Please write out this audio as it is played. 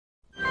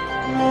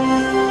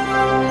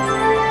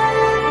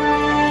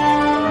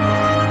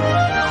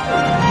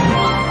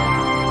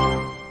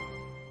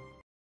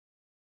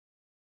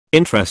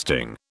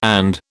interesting,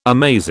 and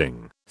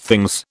amazing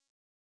things.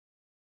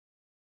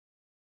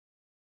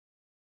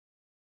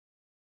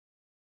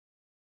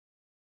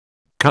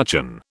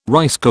 Cuchen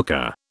rice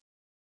cooker.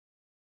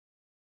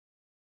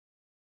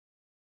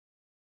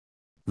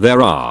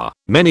 There are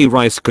many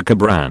rice cooker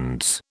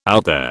brands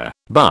out there,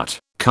 but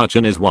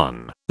Cuchen is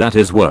one that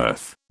is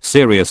worth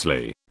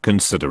seriously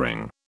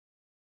considering.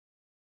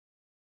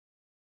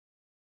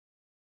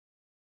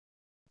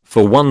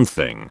 For one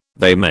thing,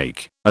 they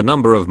make a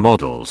number of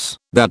models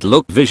that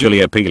look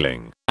visually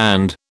appealing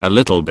and a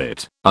little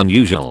bit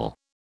unusual.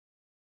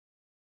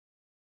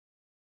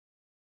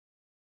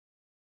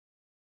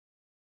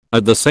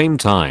 At the same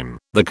time,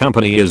 the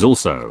company is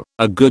also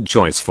a good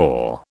choice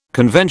for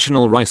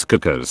conventional rice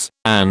cookers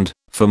and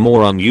for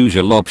more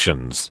unusual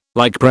options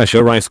like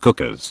pressure rice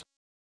cookers.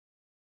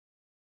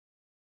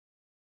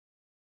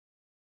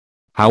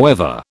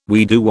 However,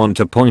 we do want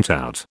to point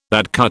out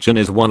that Cuchen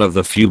is one of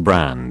the few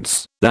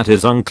brands that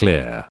is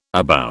unclear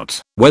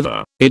about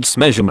whether its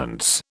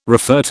measurements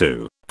refer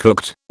to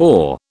cooked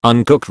or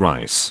uncooked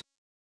rice.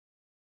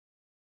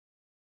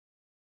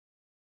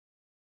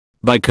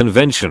 By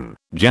convention,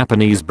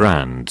 Japanese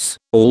brands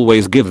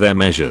always give their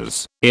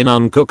measures in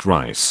uncooked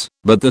rice,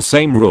 but the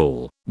same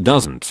rule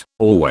doesn't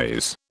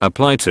always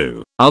apply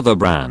to other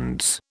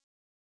brands.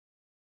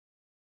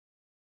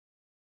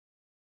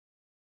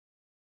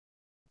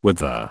 With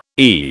the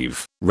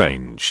EVE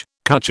range,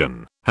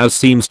 Cuchen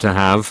seems to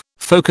have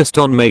focused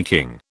on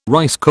making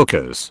rice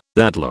cookers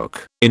that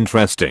look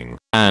interesting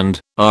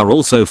and are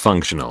also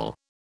functional.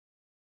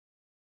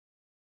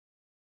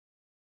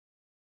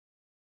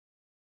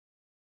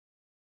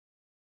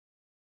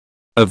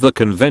 Of the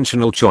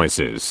conventional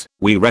choices,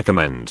 we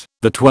recommend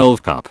the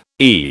 12-cup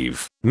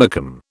EVE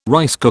Cuchen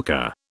rice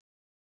cooker.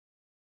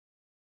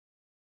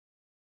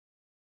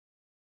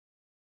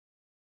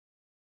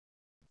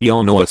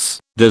 Yonauas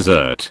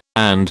dessert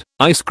and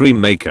ice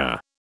cream maker.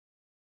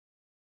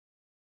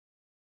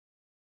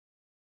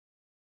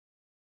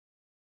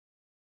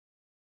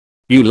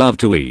 You love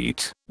to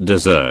eat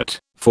dessert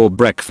for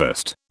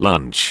breakfast,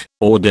 lunch,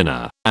 or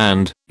dinner,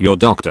 and your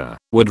doctor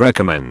would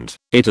recommend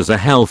it as a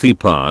healthy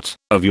part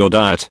of your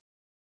diet.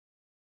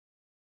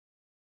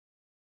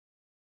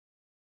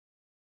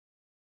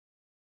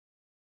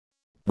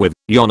 With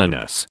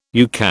Yonauas,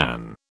 you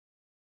can.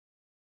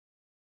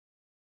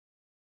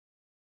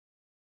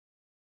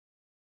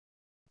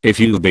 If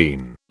you've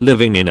been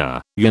living in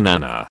a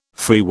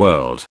banana-free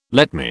world,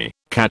 let me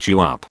catch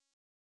you up.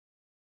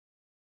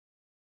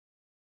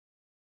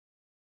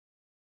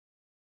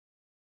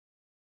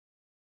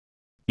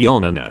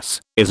 Yonauas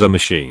is a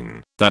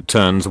machine that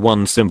turns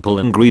one simple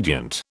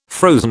ingredient,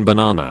 frozen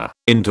banana,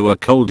 into a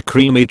cold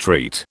creamy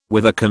treat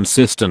with a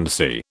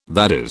consistency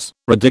that is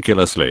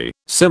ridiculously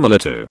similar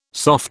to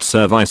soft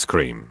serve ice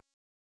cream.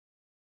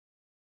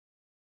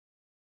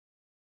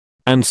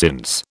 And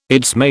since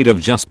it's made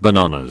of just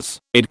bananas,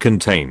 it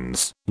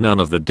contains none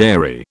of the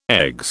dairy,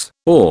 eggs,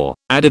 or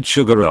added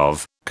sugar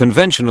of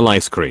conventional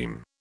ice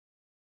cream.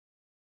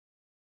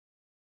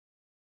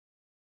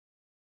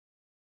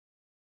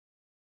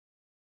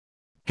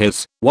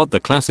 Here's what the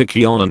classic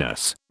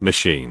Yonauas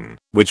machine,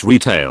 which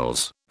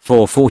retails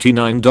for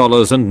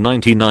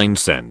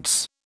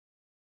 $49.99.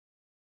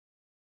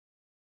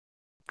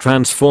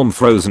 Transform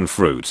frozen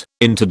fruit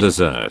into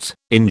dessert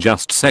in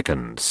just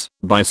seconds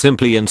by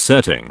simply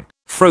inserting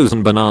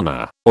frozen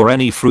banana or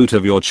any fruit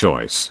of your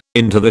choice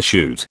into the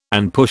chute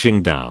and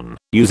pushing down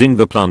using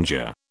the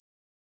plunger.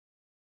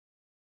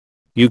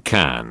 You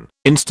can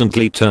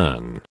instantly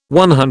turn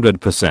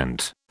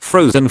 100%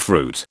 frozen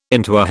fruit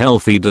into a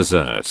healthy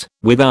dessert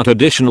without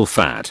additional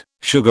fat,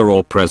 sugar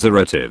or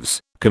preservatives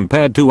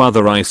compared to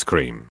other ice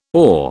cream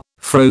or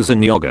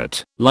frozen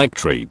yogurt like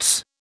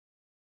treats.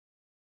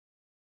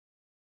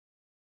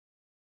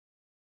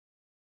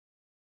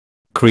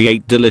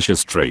 Create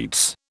delicious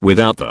treats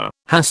without the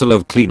hassle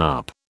of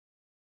cleanup.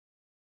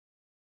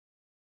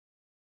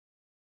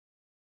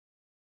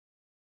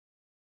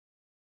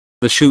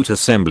 The chute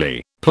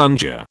assembly,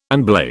 plunger,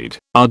 and blade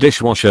are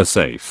dishwasher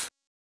safe.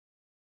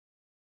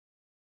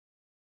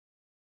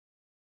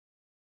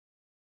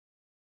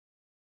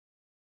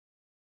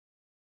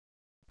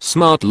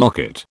 Smart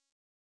Locket.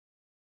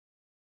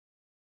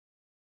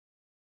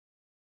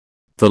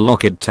 The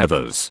Locket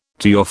tethers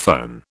to your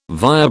phone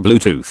via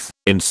Bluetooth.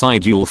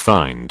 Inside you'll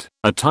find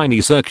a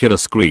tiny circular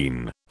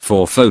screen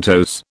for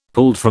photos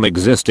pulled from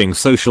existing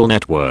social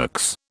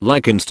networks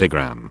like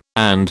Instagram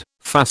and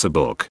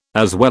Facebook,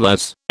 as well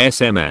as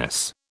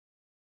SMS.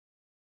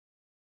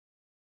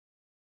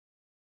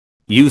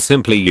 You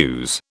simply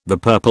use the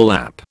Purple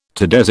app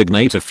to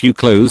designate a few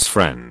close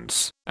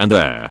friends, and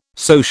their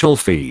social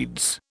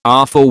feeds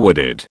are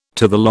forwarded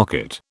to the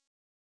Locket.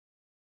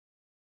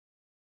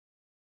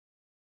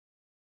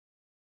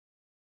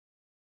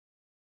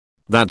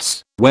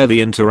 That's where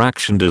the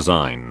interaction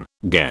design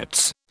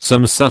gets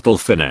some subtle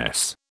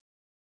finesse.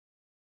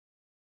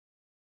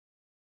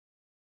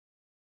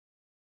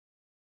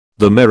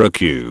 The mirror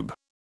cube.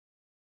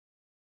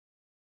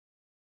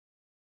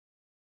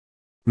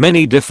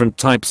 Many different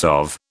types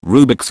of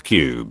Rubik's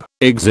Cube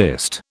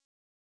exist.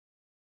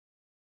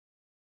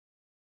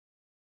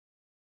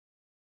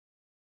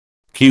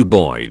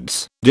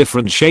 Cuboids,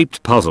 different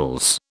shaped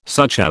puzzles,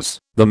 such as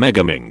the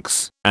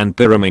Megaminx and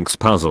Pyraminx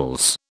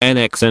puzzles,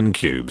 NXN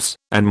cubes,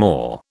 and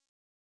more.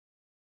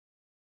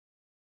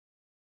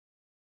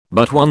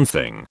 But one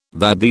thing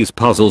that these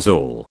puzzles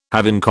all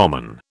have in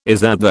common is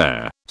that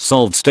their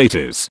solved state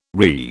is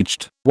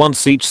reached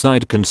once each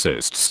side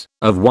consists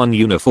of one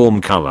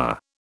uniform color.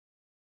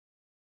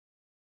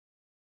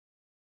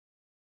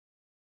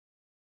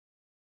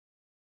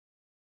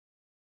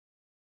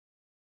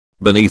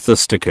 Beneath the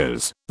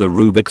stickers, the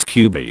Rubik's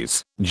Cube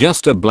is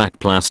just a black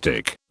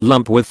plastic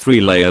lump with 3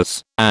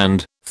 layers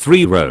and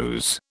 3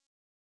 rows.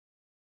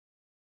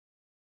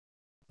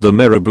 The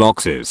mirror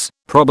blocks is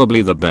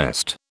probably the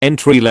best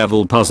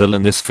entry-level puzzle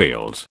in this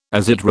field,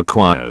 as it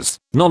requires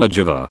knowledge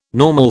of a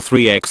normal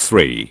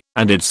 3x3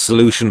 and its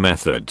solution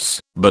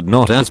methods, but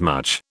not as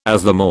much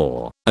as the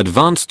more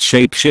advanced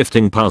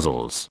shape-shifting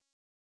puzzles,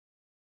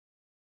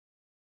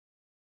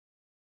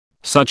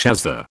 such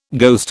as the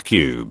Ghost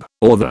Cube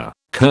or the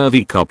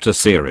Curvy Copter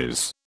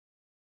series.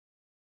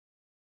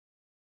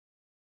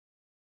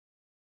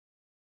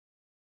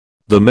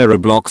 The mirror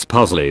blocks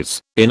puzzle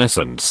is, in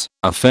essence,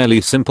 a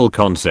fairly simple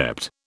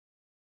concept.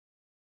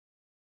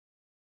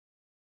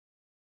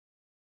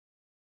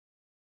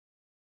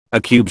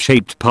 A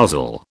cube-shaped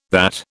puzzle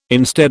that,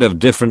 instead of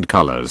different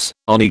colors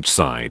on each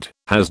side,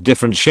 has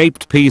different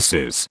shaped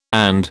pieces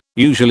and,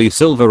 usually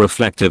silver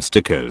reflective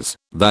stickers,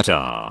 that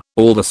are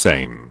all the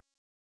same.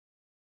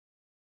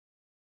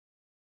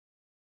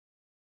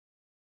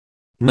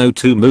 No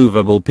two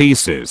movable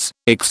pieces,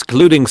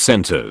 excluding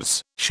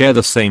centers, share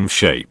the same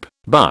shape,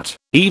 but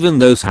even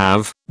those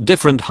have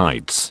different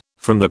heights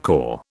from the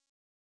core.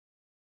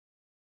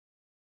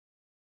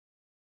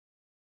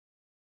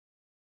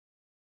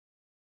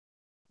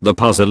 The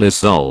puzzle is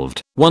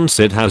solved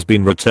once it has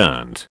been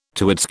returned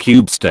to its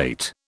cube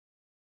state.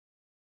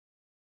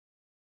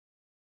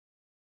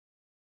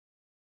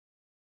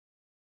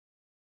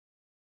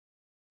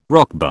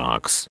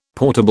 ROCCBOX,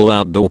 portable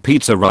outdoor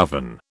pizza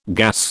oven,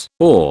 gas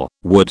or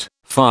wood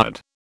fired.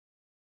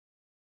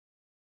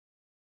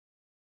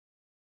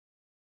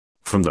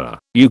 From the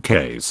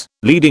UK's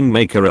leading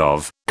maker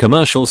of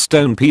commercial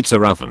stone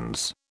pizza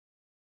ovens.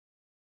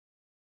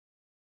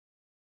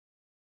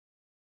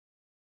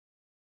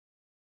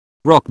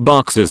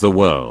 ROCCBOX is the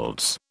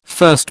world's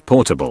first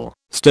portable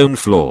stone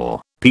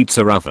floor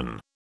pizza oven.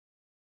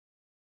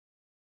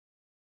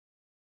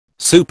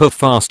 Super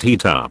fast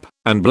heat up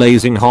and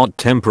blazing hot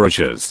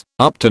temperatures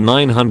up to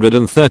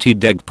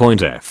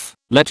 930°F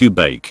let you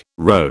bake,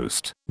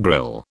 roast,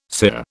 grill,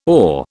 sear,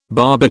 or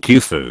barbecue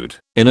food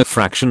in a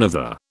fraction of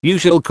the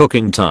usual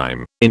cooking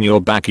time in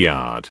your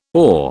backyard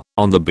or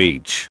on the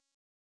beach.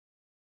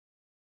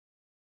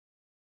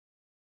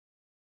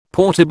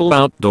 Portable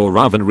outdoor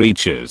oven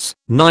reaches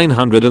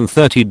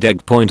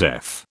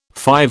 930°F,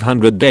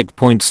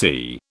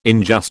 500°C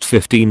in just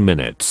 15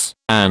 minutes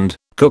and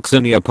cooks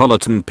a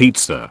Neapolitan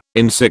pizza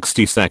in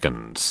 60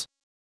 seconds.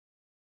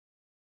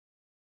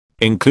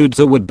 Includes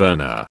a wood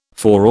burner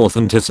for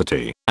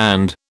authenticity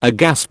and a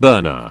gas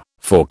burner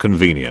for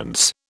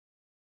convenience.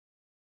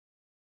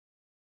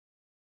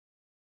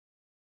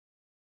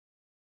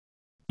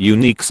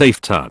 Unique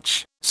Safe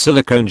Touch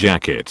silicone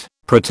jacket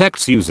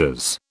protects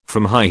users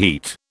from high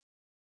heat.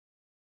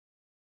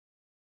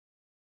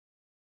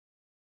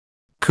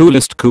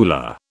 Coolest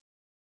cooler.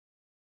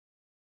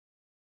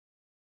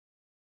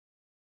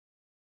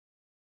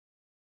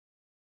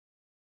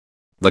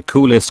 The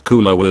coolest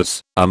cooler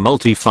was a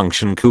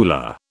multi-function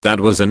cooler that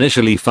was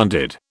initially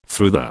funded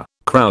through the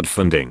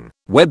crowdfunding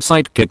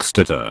website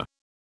Kickstarter.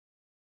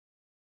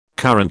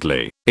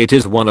 Currently, it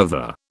is one of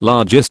the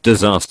largest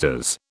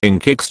disasters in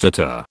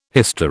Kickstarter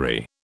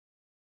history.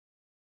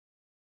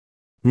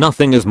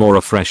 Nothing is more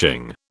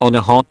refreshing on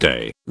a hot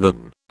day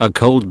than a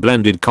cold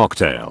blended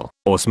cocktail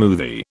or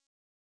smoothie.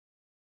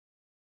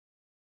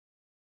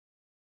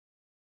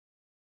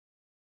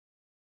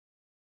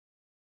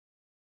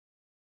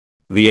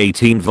 The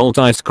 18-volt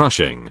ice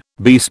crushing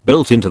beast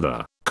built into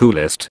the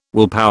coolest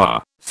will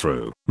power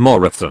through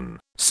more than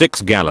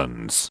 6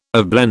 gallons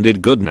of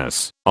blended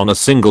goodness on a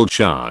single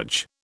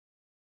charge.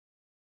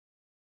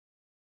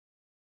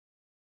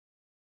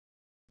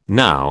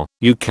 Now,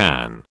 you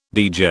can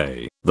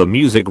DJ the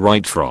music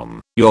right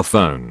from your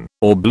phone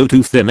or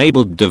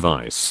Bluetooth-enabled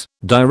device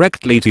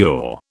directly to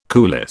your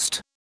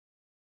coolest